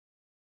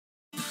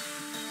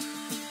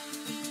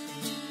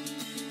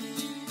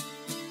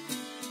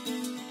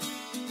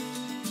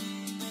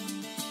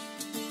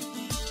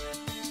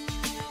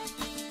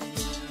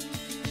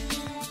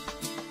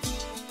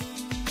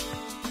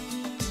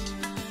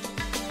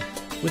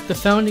With the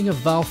founding of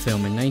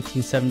Valfilm in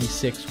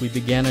 1976, we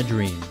began a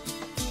dream.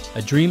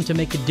 A dream to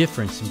make a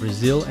difference in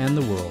Brazil and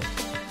the world.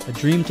 A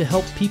dream to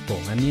help people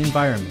and the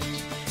environment.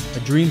 A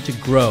dream to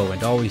grow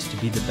and always to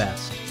be the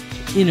best.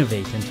 To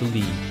innovate and to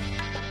lead.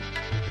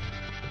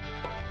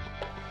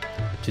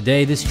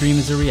 Today, this dream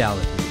is a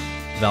reality.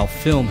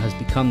 Valfilm has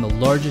become the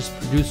largest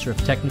producer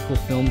of technical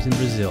films in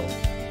Brazil,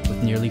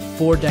 with nearly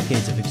 4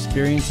 decades of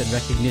experience and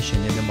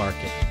recognition in the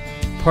market,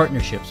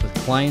 partnerships with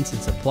clients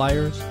and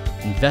suppliers,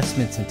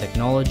 investments in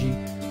technology,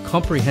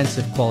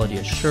 comprehensive quality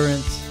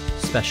assurance,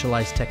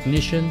 specialized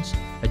technicians,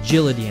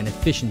 agility and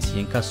efficiency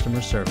in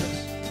customer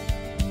service.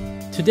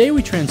 Today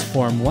we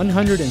transform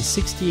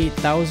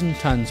 168,000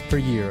 tons per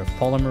year of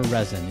polymer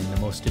resin in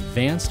the most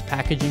advanced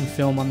packaging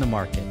film on the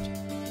market,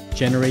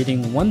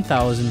 generating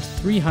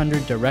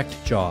 1,300 direct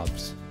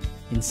jobs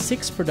in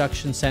 6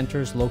 production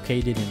centers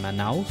located in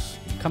Manaus,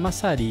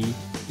 Camaçari,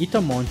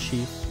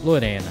 Itamonte,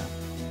 Lorena,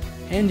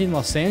 and in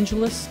Los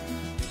Angeles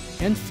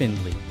and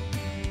Findlay.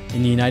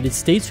 In the United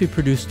States, we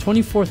produce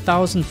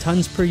 24,000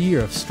 tons per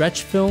year of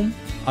stretch film,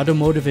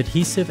 automotive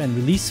adhesive and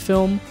release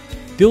film,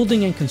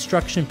 building and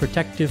construction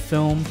protective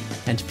film,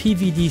 and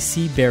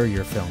PVDC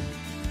barrier film.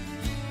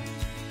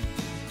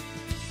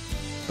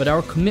 But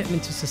our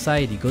commitment to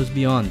society goes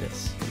beyond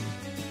this.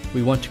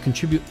 We want to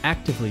contribute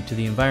actively to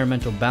the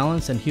environmental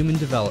balance and human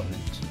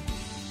development.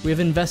 We have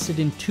invested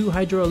in 2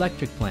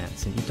 hydroelectric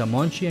plants in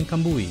Itamonte and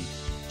Cambuí,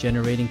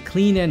 generating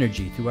clean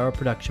energy through our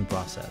production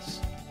process.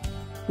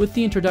 With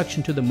the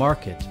introduction to the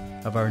market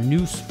of our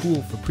new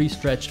spool for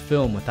pre-stretched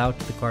film without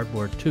the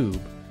cardboard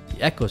tube, the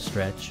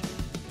EcoStretch,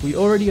 we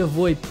already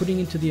avoid putting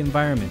into the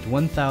environment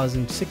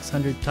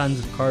 1,600 tons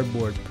of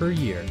cardboard per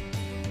year.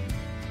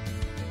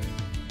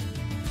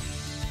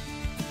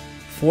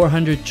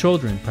 400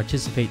 children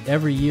participate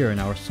every year in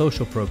our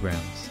social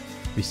programs,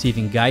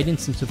 receiving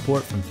guidance and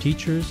support from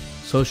teachers,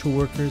 social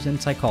workers,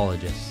 and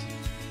psychologists.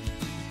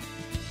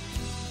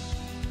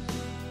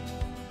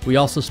 We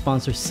also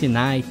sponsor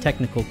Sinai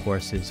technical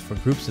courses for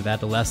groups of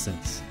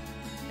adolescents,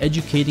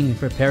 educating and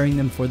preparing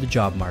them for the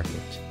job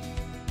market.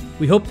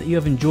 We hope that you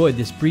have enjoyed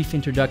this brief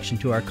introduction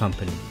to our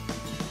company.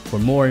 For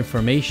more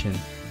information,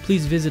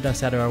 please visit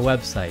us at our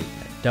website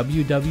at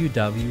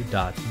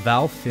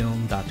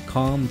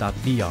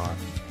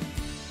www.valfilm.com.br.